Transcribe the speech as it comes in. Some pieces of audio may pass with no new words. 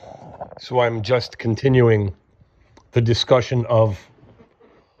So I'm just continuing the discussion of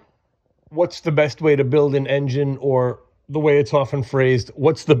what's the best way to build an engine, or the way it's often phrased,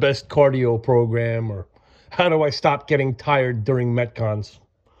 what's the best cardio program, or how do I stop getting tired during Metcons?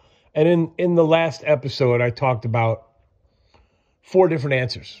 And in the last episode, I talked about 4 different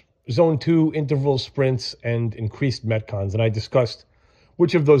answers: zone 2, interval sprints, and increased Metcons. And I discussed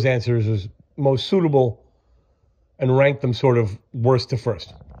which of those answers is most suitable and ranked them sort of worst to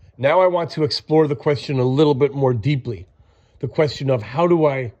first. Now I want to explore the question a little bit more deeply. The question of, how do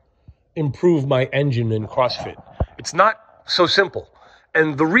I improve my engine in CrossFit? It's not so simple.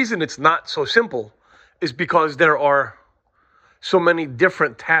 And the reason it's not so simple is because there are so many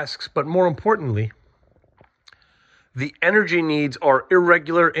different tasks, but more importantly, the energy needs are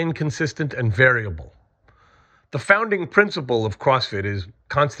irregular, inconsistent, and variable. The founding principle of CrossFit is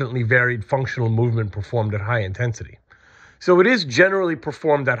constantly varied functional movement performed at high intensity. So it is generally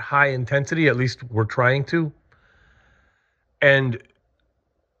performed at high intensity, at least we're trying to. And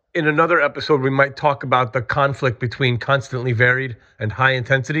in another episode, we might talk about the conflict between constantly varied and high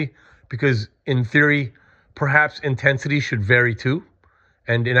intensity, because in theory, perhaps intensity should vary too.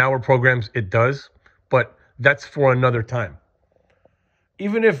 And in our programs, it does, but that's for another time.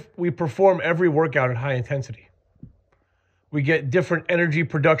 Even if we perform every workout at high intensity, we get different energy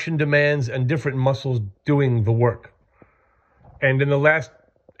production demands and different muscles doing the work. And in the last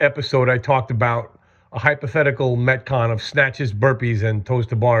episode, I talked about a hypothetical Metcon of snatches, burpees, and toes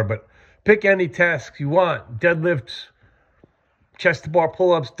to bar. But pick any tasks you want: deadlifts, chest to bar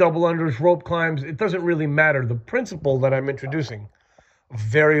pull-ups, double unders, rope climbs. It doesn't really matter. The principle that I'm introducing,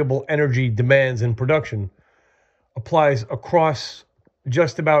 variable energy demands and production, applies across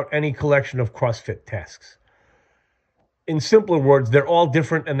just about any collection of CrossFit tasks. In simpler words, they're all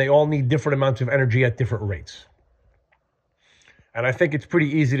different and they all need different amounts of energy at different rates. And I think it's pretty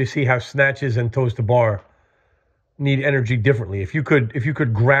easy to see how snatches and toes to bar need energy differently. If you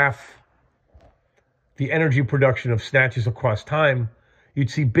could graph the energy production of snatches across time, you'd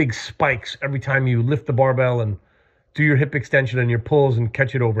see big spikes every time you lift the barbell and do your hip extension and your pulls and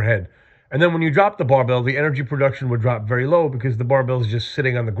catch it overhead. And then when you drop the barbell, the energy production would drop very low because the barbell is just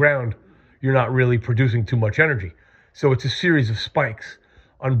sitting on the ground. You're not really producing too much energy. So it's a series of spikes.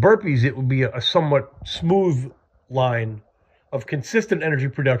 On burpees, it would be a somewhat smooth line of consistent energy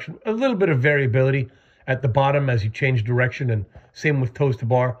production, a little bit of variability at the bottom as you change direction, and same with toes to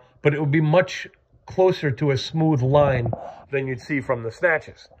bar, but it would be much closer to a smooth line than you'd see from the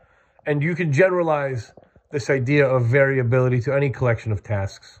snatches. And you can generalize this idea of variability to any collection of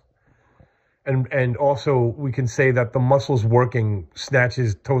tasks. And also we can say that the muscles working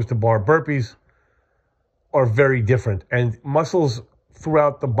snatches, toes to bar, burpees are very different, and muscles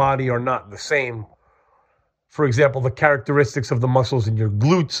throughout the body are not the same. For example, the characteristics of the muscles in your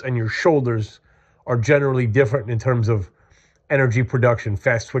glutes and your shoulders are generally different in terms of energy production: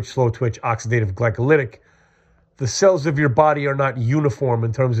 fast twitch, slow twitch, oxidative, glycolytic. The cells of your body are not uniform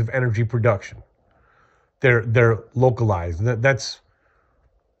in terms of energy production. They're localized. That's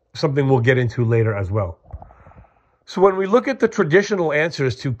something we'll get into later as well. So when we look at the traditional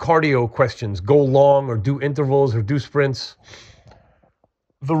answers to cardio questions, go long or do intervals or do sprints,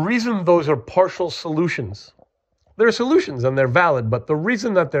 the reason those are partial solutions, they're solutions and they're valid, but the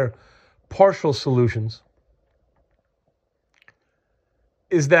reason that they're partial solutions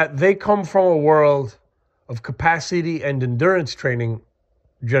is that they come from a world of capacity and endurance training,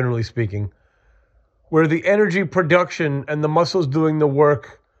 generally speaking, where the energy production and the muscles doing the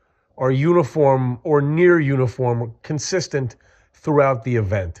work are uniform or near uniform, or consistent throughout the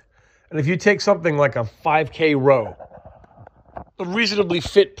event. And if you take something like a 5K row, a reasonably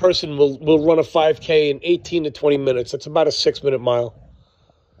fit person will run a 5K in 18 to 20 minutes. That's about a 6-minute mile.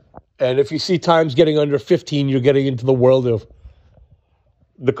 And if you see times getting under 15, you're getting into the world of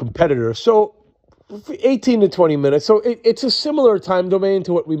the competitor. So 18 to 20 minutes. So it's a similar time domain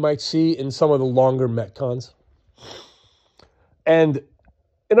to what we might see in some of the longer Metcons. And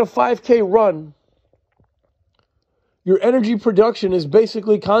in a 5K run, your energy production is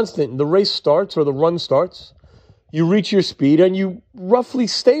basically constant. The race starts or the run starts. You reach your speed and you roughly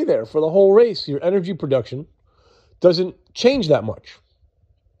stay there for the whole race. Your energy production doesn't change that much.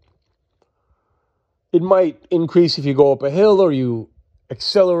 It might increase if you go up a hill or you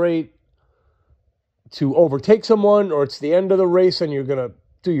accelerate to overtake someone, or it's the end of the race and you're going to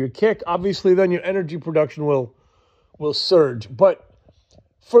do your kick. Obviously, then your energy production will surge. But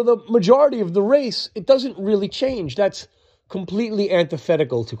for the majority of the race, it doesn't really change. That's completely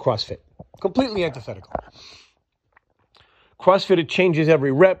antithetical to CrossFit. Completely antithetical. CrossFit, it changes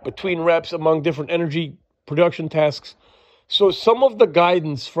every rep, between reps, among different energy production tasks. So some of the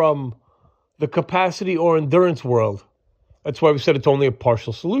guidance from the capacity or endurance world, that's why we said it's only a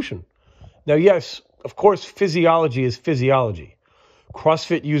partial solution. Now, yes, of course, physiology is physiology.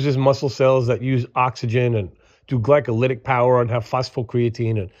 CrossFit uses muscle cells that use oxygen and do glycolytic power and have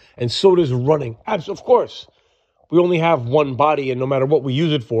phosphocreatine, and so does running. Of course, we only have one body, and no matter what we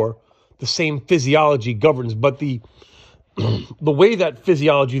use it for, the same physiology governs. But the way that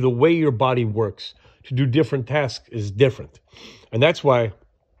physiology, the way your body works to do different tasks is different. And that's why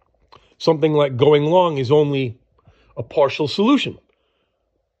something like going long is only a partial solution.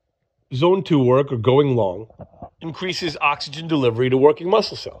 Zone 2 work, or going long, increases oxygen delivery to working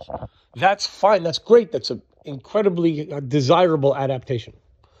muscle cells. That's fine. That's great. That's an incredibly desirable adaptation.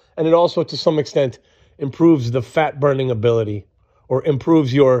 And it also, to some extent, improves the fat burning ability, or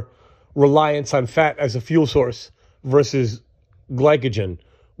improves your reliance on fat as a fuel source versus glycogen,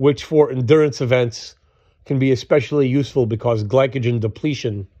 which for endurance events can be especially useful because glycogen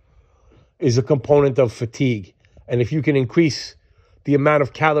depletion is a component of fatigue. And if you can increase the amount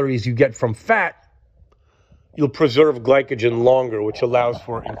of calories you get from fat, you'll preserve glycogen longer, which allows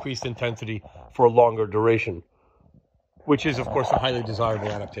for increased intensity for a longer duration, which is, of course, a highly desirable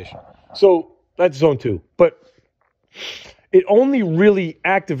adaptation. So that's zone 2. But it only really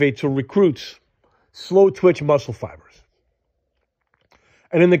activates or recruits slow twitch muscle fibers.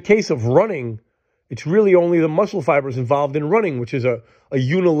 And in the case of running, it's really only the muscle fibers involved in running, which is a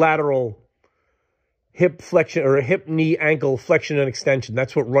unilateral hip flexion, or a hip, knee, ankle flexion and extension.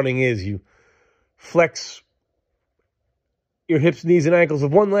 That's what running is. You flex your hips, knees, and ankles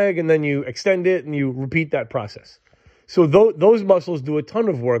of one leg, and then you extend it, and you repeat that process. So those muscles do a ton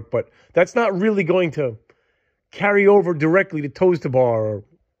of work, but that's not really going to carry over directly to toes to bar or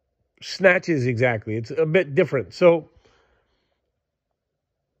snatches exactly. It's a bit different. So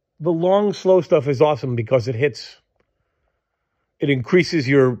the long, slow stuff is awesome because it increases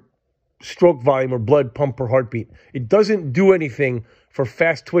your stroke volume or blood pump per heartbeat. It doesn't do anything for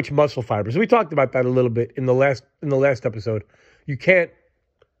fast twitch muscle fibers. We talked about that a little bit in the last episode. You can't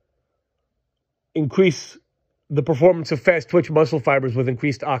increase the performance of fast twitch muscle fibers with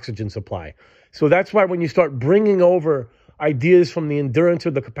increased oxygen supply. So that's why when you start bringing over ideas from the endurance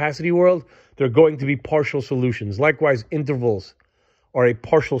or the capacity world, they're going to be partial solutions. Likewise, intervals are a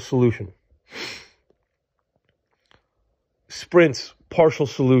partial solution. Sprints, partial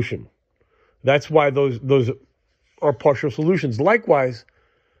solution. That's why those are partial solutions. Likewise,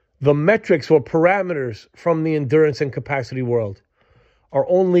 the metrics or parameters from the endurance and capacity world are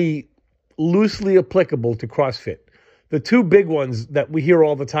only loosely applicable to CrossFit. The two big ones that we hear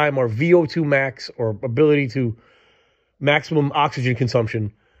all the time are VO2 max, or ability to maximum oxygen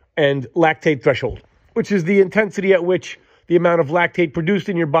consumption, and lactate threshold, which is the intensity at which the amount of lactate produced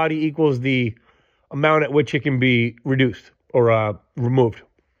in your body equals the amount at which it can be reduced or removed.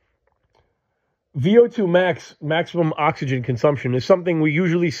 VO2 max, maximum oxygen consumption, is something we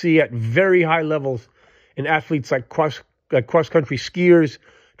usually see at very high levels in athletes like cross-country skiers,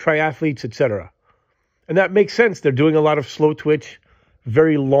 triathletes, etc. And that makes sense. They're doing a lot of slow twitch,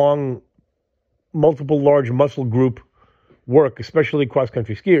 very long, multiple large muscle group work, especially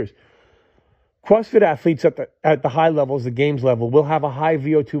cross-country skiers. CrossFit athletes at the high levels, the games level, will have a high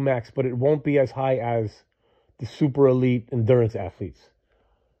VO2 max, but it won't be as high as the super elite endurance athletes.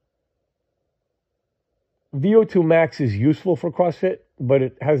 VO2 max is useful for CrossFit, but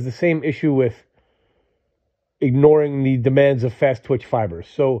it has the same issue with ignoring the demands of fast twitch fibers.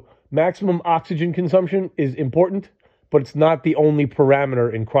 So maximum oxygen consumption is important, but it's not the only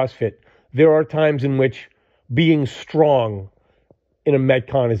parameter in CrossFit. There are times in which being strong in a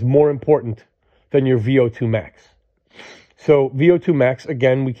Metcon is more important than your VO2 max. So VO2 max,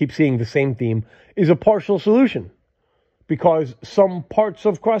 again, we keep seeing the same theme, is a partial solution because some parts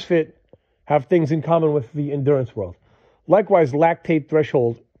of CrossFit have things in common with the endurance world. Likewise, lactate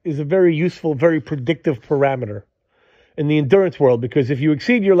threshold is a very useful, very predictive parameter in the endurance world, because if you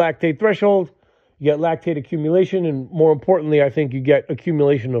exceed your lactate threshold, you get lactate accumulation, and more importantly, I think you get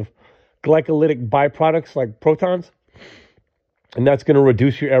accumulation of glycolytic byproducts like protons, and that's going to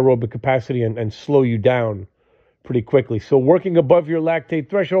reduce your aerobic capacity and slow you down pretty quickly. So working above your lactate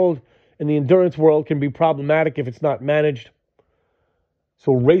threshold in the endurance world can be problematic if it's not managed.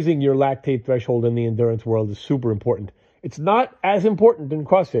 So raising your lactate threshold in the endurance world is super important. It's not as important in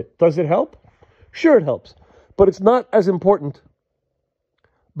CrossFit. Does it help? Sure, it helps. But it's not as important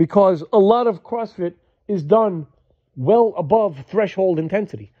because a lot of CrossFit is done well above threshold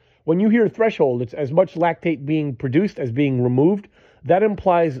intensity. When you hear threshold, it's as much lactate being produced as being removed. That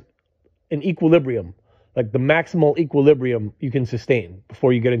implies an equilibrium, like the maximal equilibrium you can sustain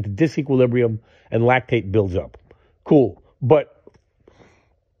before you get into disequilibrium and lactate builds up. Cool. But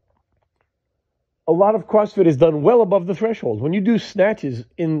a lot of CrossFit is done well above the threshold. When you do snatches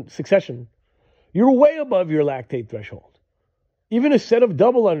in succession, you're way above your lactate threshold. Even a set of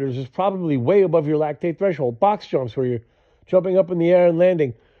double unders is probably way above your lactate threshold. Box jumps where you're jumping up in the air and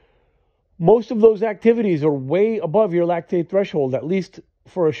landing. Most of those activities are way above your lactate threshold, at least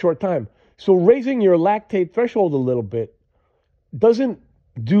for a short time. So raising your lactate threshold a little bit doesn't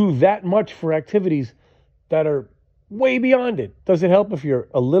do that much for activities that are way beyond it. Does it help if you're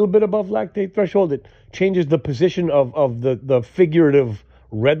a little bit above lactate threshold? It changes the position of the figurative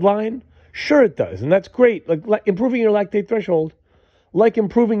red line? Sure it does, and that's great. Like improving your lactate threshold, like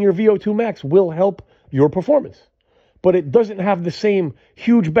improving your VO2 max, will help your performance. But it doesn't have the same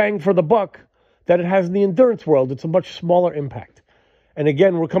huge bang for the buck that it has in the endurance world. It's a much smaller impact. And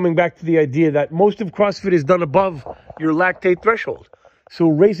again, we're coming back to the idea that most of CrossFit is done above your lactate threshold. So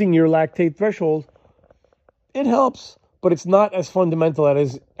raising your lactate threshold, it helps, but it's not as fundamental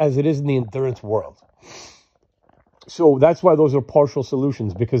as it is in the endurance world. So that's why those are partial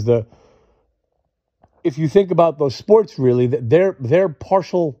solutions, because if you think about those sports, really, they're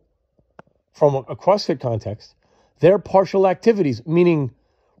partial from a CrossFit context. They're partial activities, meaning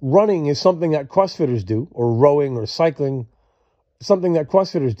running is something that CrossFitters do, or rowing or cycling, something that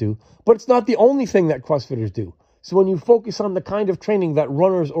CrossFitters do, but it's not the only thing that CrossFitters do. So when you focus on the kind of training that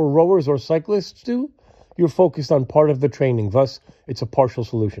runners or rowers or cyclists do, you're focused on part of the training. Thus, it's a partial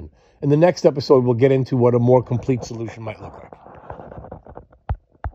solution. In the next episode, we'll get into what a more complete solution might look like.